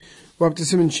We're up to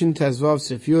Siman Shin Tezvav,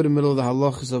 so if you're in the middle of the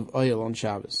halachas of oil on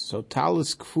Shabbos. So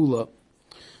talis kfula,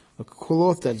 a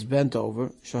cloth that's bent over,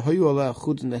 shahayu aleh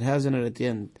chutin that has in it at the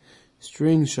end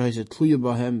strings shahis tluya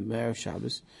bahem me'erev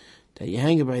Shabbos, that you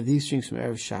hang it by these strings from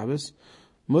erev Shabbos.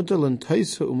 Mutal and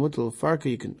taisa umutal farka,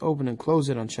 you can open and close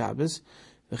it on Shabbos.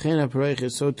 V'chein ha'pareich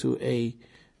is so to a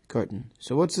curtain.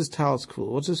 So what's this talis kfula?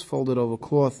 What's this folded over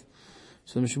cloth?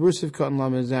 So the Mishabur Sivkat and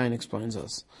Lamed Zayin explains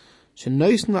us. You had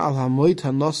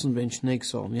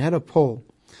a pole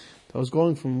that was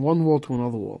going from one wall to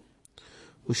another wall.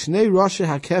 You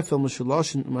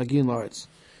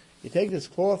take this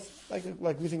cloth, like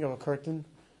we think of a curtain,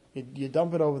 you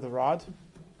dump it over the rod,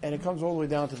 and it comes all the way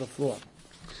down to the floor.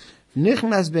 Then,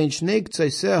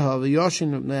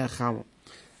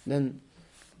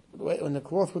 when the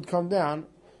cloth would come down,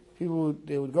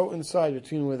 they would go inside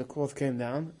between where the cloth came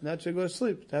down, and that's where they go to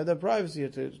sleep, to have their privacy,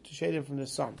 to shade them from the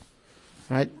sun.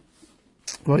 Right?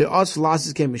 Well, your also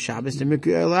losses came with Shabbos, the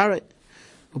Mikri Elaret.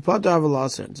 Upata have a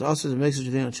loss, it's also to make such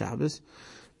a thing on Shabbos,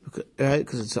 right?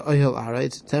 Because it's an oil aray,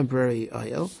 it's a temporary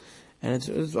oil, and it's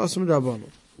also Rabbanon.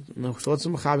 Now, so what's the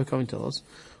Mechaber coming to tell us?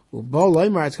 Well, Baal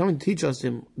Leimar, it's coming to teach us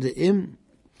the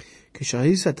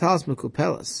Kishahisa Talis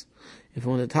Mekupelas. If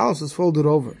when the talis was folded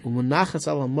over, Umunachas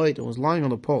al Hamoit, and was lying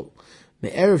on the pole, the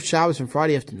Erev Shabbos from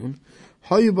Friday afternoon,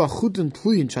 Hayu Bachuten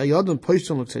Tluyin, Shayadon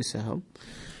Poishton Lukseisehem,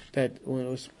 that when it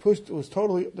was pushed,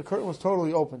 the curtain was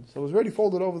totally open. So it was already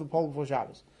folded over the pole before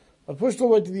Shabbos. But pushed all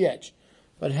the way to the edge.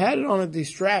 But had it on it these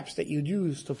straps that you'd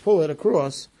use to pull it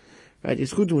across, right,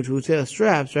 these chutim, which we would say are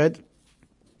straps, right,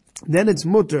 then it's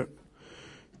mutter.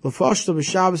 Then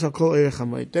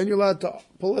you're allowed to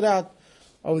pull it out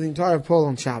over the entire pole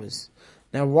on Shabbos.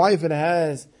 Now, why, if it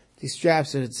has these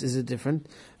straps, is it different?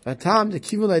 Since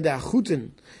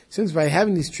by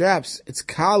having these straps, it's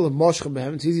kal of moshcha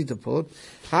behem, it's easy to pull it.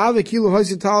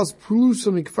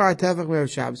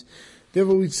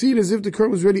 Therefore, we'd see it as if the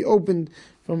curtain was already opened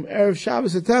from Erev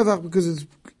Shabbos to Tefach, because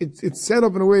it's set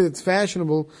up in a way that's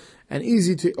fashionable and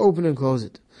easy to open and close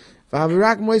it.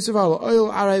 Therefore,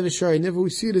 we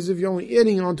see it as if you're only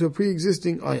adding on to a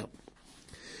pre-existing oil.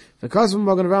 We're talking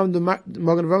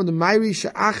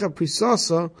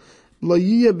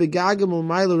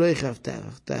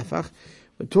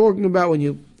about when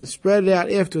you spread it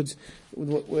out afterwards,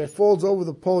 where it folds over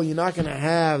the pole, you're not going to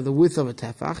have the width of a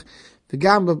tefach.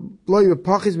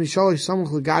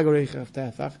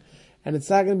 And it's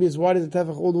not going to be as wide as the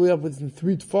tefach all the way up within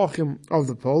 3 tefachim of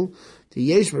the pole.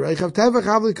 Because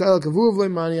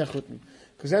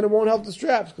then it won't help the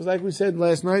straps. Because like we said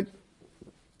last night,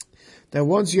 that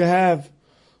once you have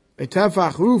a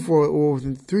tefach roof, or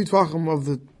within 3 tefachim of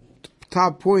the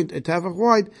top point, a tefach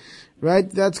wide, right?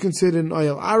 That's considered an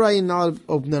oil. Aray and not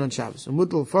open that on Shabbos. A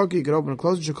mutal farki, you can open and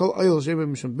close it. You call oil sheba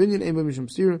misham binyan, eba misham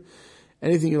stira.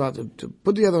 Anything you're allowed to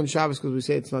put together on Shabbos, because we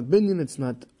say it's not binyan, it's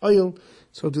not oil.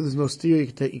 So too, there's no stira.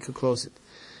 You could close it,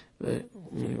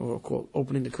 or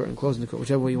opening the curtain, closing the curtain,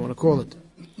 whichever way you want to call it.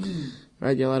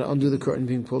 Right? You're allowed to undo the curtain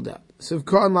being pulled out. So if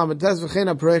curtain lamates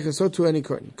v'chena parecha, so to any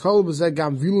curtain. Kol b'zeh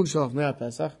gam vilun shalach ne'at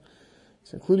Pesach.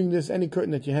 So including this, any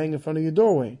curtain that you hang in front of your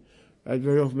doorway. Right?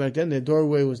 Very often back then, the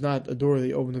doorway was not a door that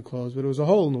you open and close, but it was a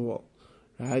hole in the wall.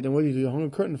 Right? And what do? You hung a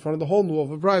curtain in front of the hole in the wall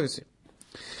for privacy.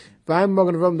 This is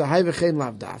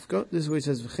where it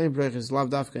says v'chein parecha is lav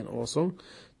dafka, and also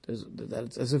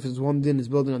that's as if it's one din is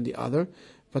building on the other.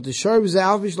 But the shar b'zeh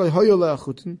alfish lo hoyo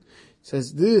le'achutin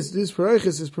says this parecha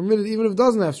is permitted even if it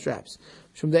doesn't have straps.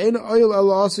 Because in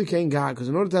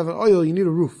order to have an oil, you need a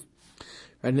roof.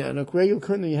 Right? And a regular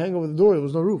curtain that you hang over the door, there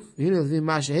was no roof. The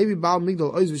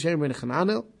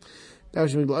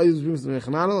obviously was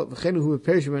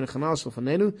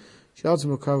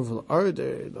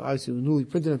newly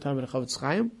printed in the time of the Chavetz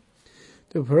Chaim.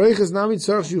 The Pareiches Nami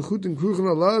Tzarech Shuchut and Kruchen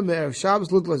Allah Me'erev Shabbos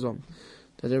Lutlezvam.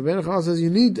 That the Rebbeinu Chanal says you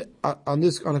need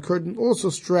on a curtain also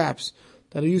straps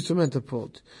that are used to meant to pull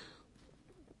it.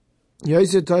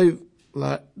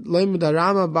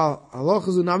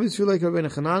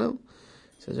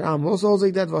 Says Ram also holds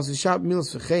like that was a sharp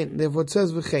meals v'chein. Therefore it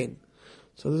says v'chein.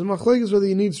 So there's machlokes whether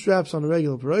you need straps on a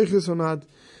regular pareiches or not.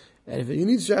 And if you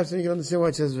need straps, then you can understand why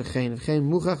it says v'chein. V'chein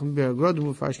muchach m'ber grod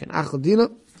m'farsh ken achal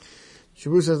dina.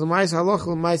 Shabur says the ma'is halach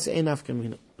l'ma'is ein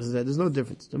afkamina. There's no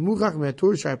difference. The muchach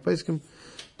me'atur shai peskim.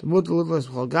 The mutal l'utlas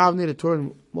v'chol gavni. The Torah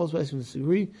and most peskim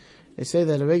disagree. They say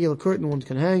that a regular curtain one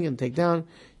can hang and take down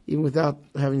even without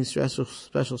having special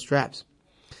straps.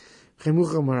 The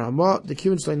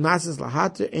kivin like nasis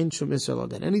lahater ain't shum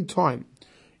isel. At any time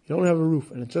you don't have a roof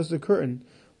and it's just a curtain,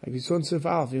 like we saw in Sif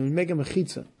Aleph, you make a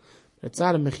mechitza. It's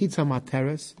not a mechitza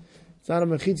materes. It's not a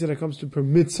mechitza that comes to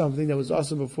permit something that was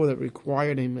also before that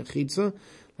required a mechitza.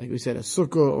 like we said, a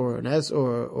sukkah or an es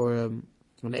or an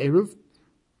eruv.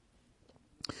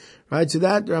 Right, so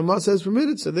that the Ramah says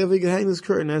permitted, so therefore you can hang this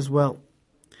curtain as well.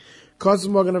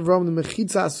 Custom Magen Avraham, the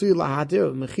mechitza asur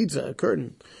lahatir, mechitza, a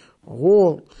curtain, a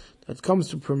wall that comes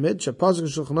to permit. Shapasuk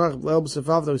Shulchan Aruch leil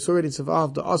b'sefav that we saw already in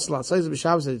sefav the asla says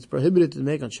b'Shabbos that it's prohibited to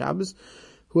make on Shabbos.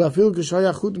 Who afil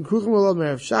k'shayach chut and kruchim olav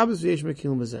me'erev Shabbos v'yesh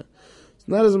mekilim b'zeh. It's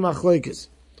not as a machlokes.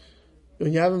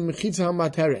 When you have a mechitza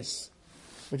hamateres,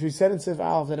 which we said in Sif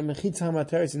Aleph that a mechitza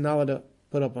hamateres is not allowed to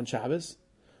put up on Shabbos,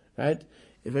 right?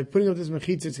 If by putting up this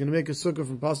mechitza, it's going to make a sukkah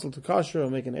from pastel to kosher, or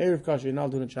make an erev kosher, you're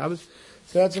not doing it on Shabbos.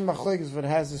 So that's a machlokes if it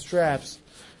has the straps,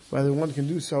 whether one can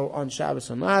do so on Shabbos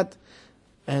or not.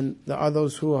 And there are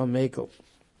those who are mekel.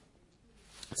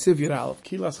 Sif Yud Aleph,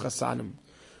 kilas chasanim,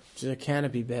 which is a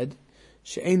canopy bed.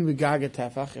 She'ein v'gaga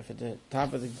tefach, if at the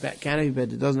top of the canopy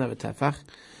bed it doesn't have a tefach.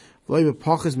 V'loi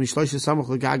b'pachas mishlosh samach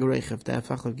l'gaga reichev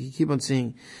tefach, like you keep on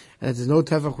saying, and there's no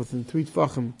tefach within 3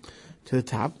 tefachim to the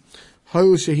top.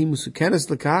 Hoyul shehi musukenes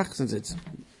l'kach, since it's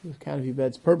the canopy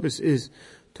bed's purpose is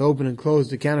to open and close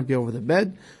the canopy over the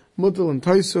bed. Mutal and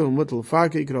toiso and mutal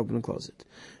farka, you can open and close it.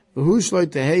 V'hu shloi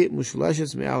tehei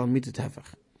mushuleshes me'al mita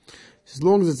tefach. As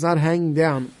long as it's not hanging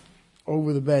down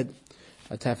over the bed,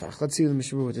 a tefach. Let's see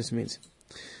what this means.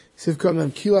 Sivkot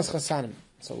mem kilas chasanim.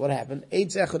 So what happened?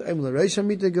 Eitz echad oim l'reish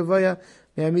hamita gavaya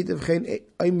me'amita v'chein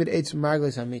oim mid eitz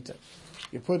margles hamita.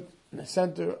 You put in the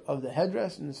center of the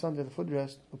headrest, in the center of the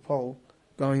footrest, a pole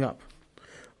going up.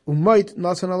 Umait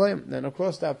nasan alayim. Then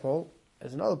across that pole,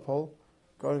 there's another pole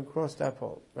going across that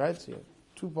pole. Right? So you have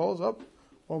 2 poles up,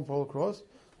 1 pole across.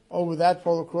 Over that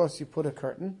pole across, you put a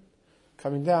curtain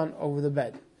coming down over the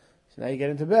bed. So now you get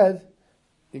into bed,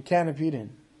 you're canopied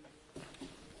in.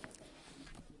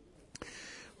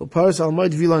 Paras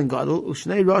almoid vilan gadol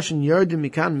ushnei roshin yardim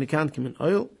mikan kimin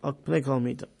oil al pnei kol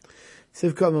mita.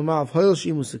 Sivkot mamal of hoil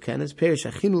shimus ukenes perish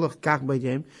achinulach kach by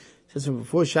dem. Since from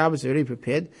before Shabbos already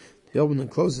prepared, they open and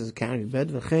close the canopy bed.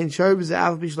 V'chein sharb is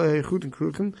alf bishlo yechut and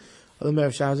krukim. Other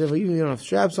merev Shabbos, even if you don't have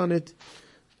straps on it,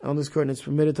 on this curtain, it's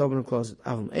permitted to open and close it.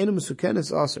 Avim enim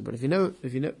ukenes also, but if you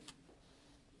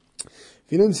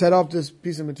didn't set up this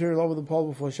piece of material over the pole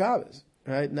before Shabbos,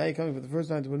 right? Now you're coming for the first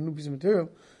time to put a new piece of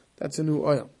material. That's a new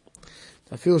oil.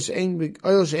 Then, if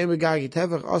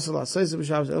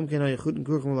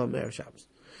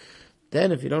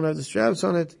you don't have the straps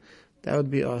on it, that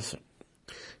would be awesome.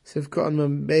 There's a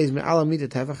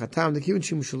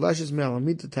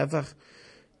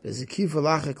key for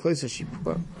lacha kloisa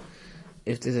shipur.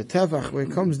 If there's a tefach where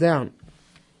it comes down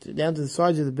to the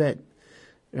sides of the bed,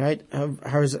 right,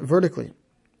 vertically,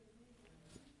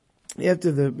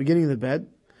 after the beginning of the bed,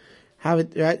 have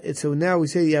it right. So now we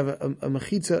say you have a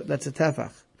mechitza that's a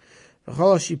tefach.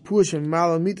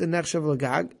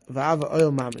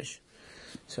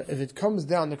 So if it comes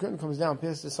down, the curtain comes down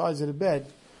past the sides of the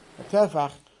bed, a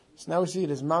tefach. So now we see it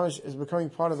as mamish is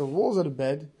becoming part of the walls of the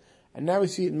bed, and now we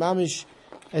see it mamish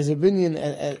as a binyan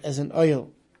as an oil.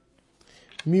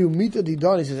 Miu mita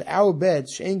didani says our bed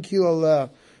shein kilo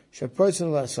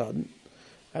shaperson la sudden.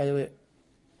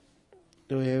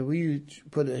 We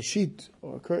put a sheet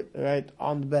or a curtain right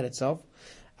on the bed itself.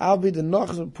 I'll be the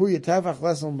nachas puya tefach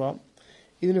lesson ba.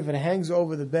 Even if it hangs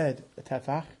over the bed, the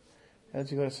tefach.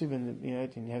 As you go to sleep in,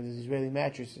 and you have these Israeli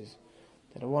mattresses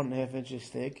that are 1.5 inches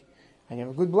thick, and you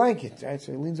have a good blanket, right?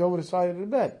 So it leans over the side of the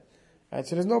bed, right?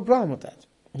 So there's no problem with that.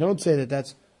 Don't say that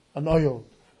that's an oil,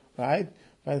 right?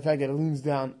 By the fact that it leans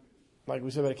down, like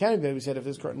we said about a canopy bed, we said if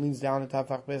this curtain leans down and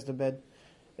tefach past the bed,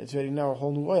 it's already now a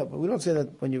whole new oil. But we don't say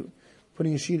that when you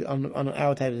putting a sheet on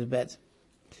our type of bed.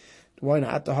 Why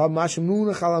not? Because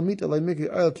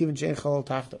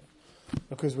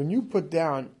when you put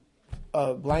down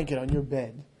a blanket on your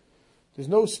bed, there's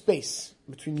no space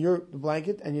between the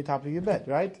blanket and your top of your bed,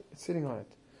 right? It's sitting on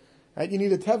it. Right? You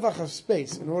need a tefach of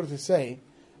space in order to say,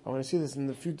 I want to see this in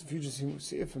the future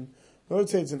in order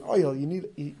to say it's an oil, you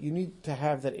need to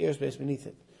have that airspace beneath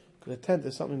it. Because a tent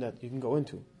is something that you can go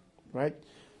into, right?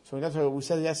 So that's why we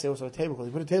said yesterday also a tablecloth.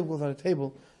 You put a tablecloth on a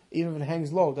table, even if it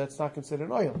hangs low, that's not considered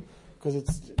an oil. Because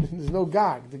there's no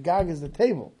gag. The gag is the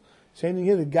table. Same thing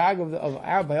here, the gag of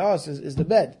our by us is the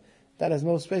bed. That has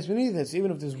no space beneath it. So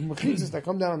even if there's mechitzas that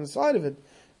come down on the side of it,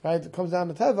 right, it comes down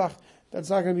to tevach,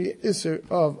 that's not going to be isser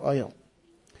of oil.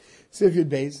 Sif Yud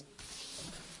Beis.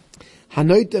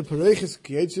 Hanoite pereiches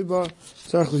kiyetziba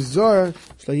tzarich lizor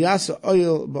shlo yasa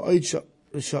oil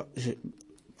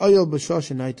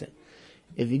b'shosh hanoite.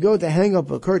 If you go to hang up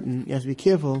a curtain, you have to be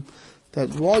careful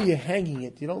that while you're hanging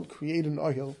it, you don't create an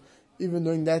oil, even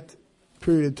during that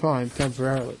period of time,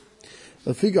 temporarily.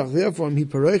 Therefore, if you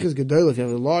have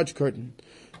a large curtain,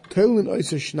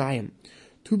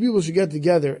 Two people should get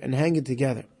together and hang it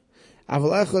together.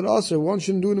 Aval echad also, one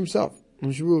shouldn't do it himself.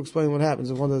 And we will explain what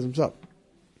happens if one does himself.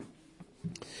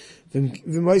 If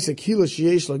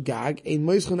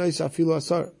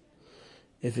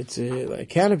it's a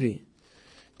canopy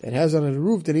that has on it a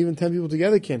roof, then even 10 people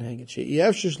together can't hang it.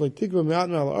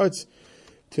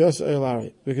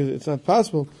 Because it's not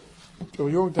possible that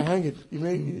when you're going to hang it,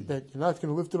 that you're not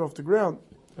going to lift it off the ground.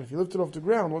 And if you lift it off the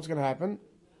ground, what's going to happen?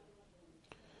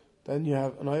 Then you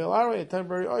have an oil array, a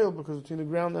temporary oil, because between the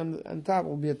ground and top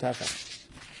will be a tafach.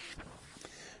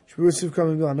 Shbusiv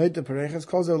coming on night the pareches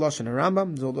calls the Lashon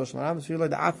Rambam, Zol Lashon Rambam, so you like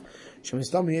the af,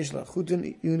 Shemistam Yesh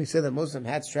Lachutin, you only said that most of them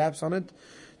had straps on it,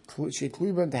 she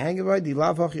kluben to hang it by, the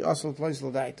lavachi asal tlois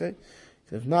l'daite.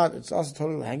 If not, it's also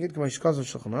totally hang it, Kamash Kazal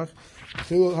Shulchan Aruch.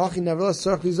 Hachi nevertheless,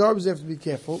 Sarkli Zarbs, you have to be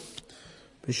careful.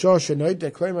 B'shasha night, they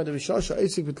claim that the B'shasha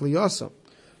Isik B'tliyasa,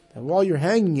 that while you're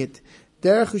hanging it,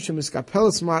 Derech Hashem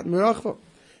Iskapelis Mat Mirachva.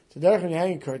 So derech when you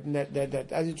hang a curtain, that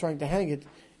as you're trying to hang it,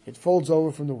 it folds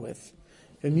over from the width.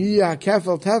 And if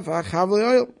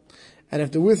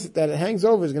the width that it hangs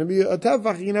over is going to be a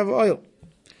tefach, you can have oil.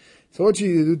 So what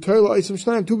you do,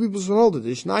 two people should hold it.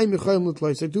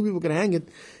 Two people can hang it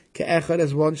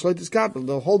as one.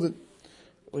 They'll hold it.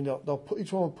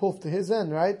 Each one will pull to his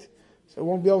end, right? So it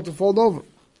won't be able to fold over.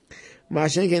 One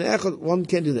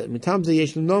can't do that.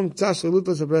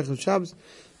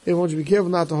 Everyone should be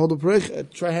careful not to hold the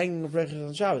perech, try hanging the perech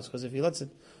on Shabbos, because if he lets it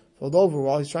fold over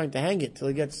while he's trying to hang it till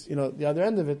he gets, the other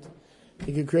end of it,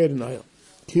 he can create an oil.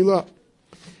 Kila,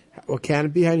 or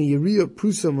canopy, hani yiriya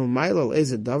prusam u'mailal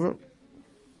ezed davar,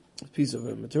 a piece of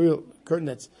a material curtain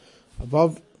that's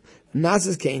above.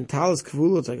 Nasas kein talis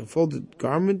kavula, it's like a folded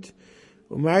garment.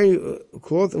 Umari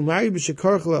cloth, umari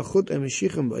b'shekarach la'achut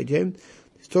emishichim b'aydim.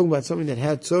 He's talking about something that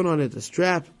had sewn on it a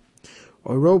strap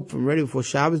or a rope from ready before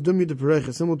Shabbos. Dumi the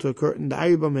perech, similar to a curtain. The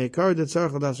ayuba meikar that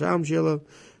tzarach das ram shelav.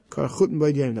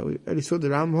 That we already saw the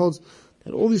Ram holds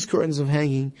that all these curtains of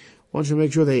hanging, one should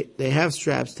make sure they have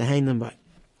straps to hang them by.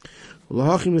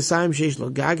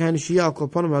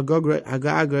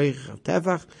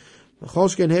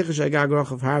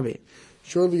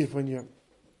 Surely if when you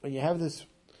have this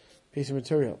piece of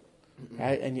material,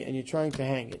 right, and you're trying to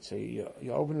hang it, so you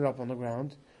open it up on the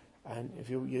ground, and if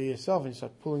you yourself and you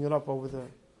start pulling it up over the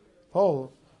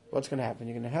pole, what's going to happen?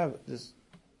 You're going to have this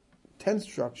tent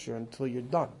structure until you're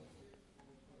done.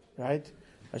 Right?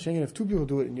 I'm saying if two people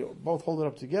do it and you both hold it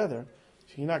up together,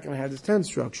 so you're not going to have this tent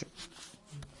structure.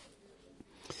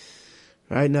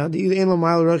 Right? Now, if you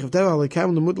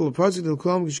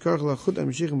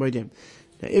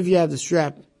have the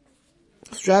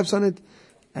straps on it,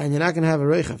 and you're not going to have a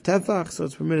reich of tefach, so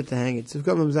it's permitted to hang it. So if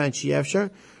we're not going to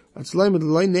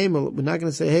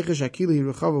say hechesh akili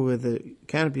rechava where the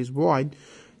canopy is wide.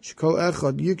 Each one's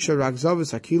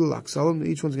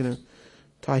going to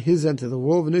tie his end to the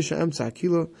wall.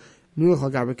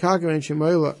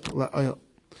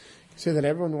 Say that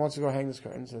everyone wants to go hang this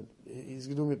curtain, so he's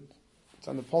doing it. It's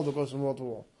on the pole that goes from wall to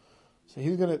wall. So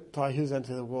he's going to tie his end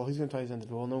to the wall. He's going to tie his end to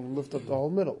the wall, and then lift up the whole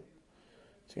middle.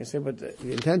 So you can say, but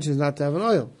the intention is not to have an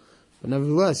oil. But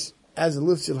nevertheless, as it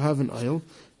lifts, you'll have an oil,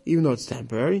 even though it's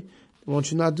temporary. One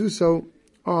should not do so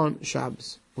on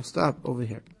Shabbos. We'll stop over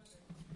here.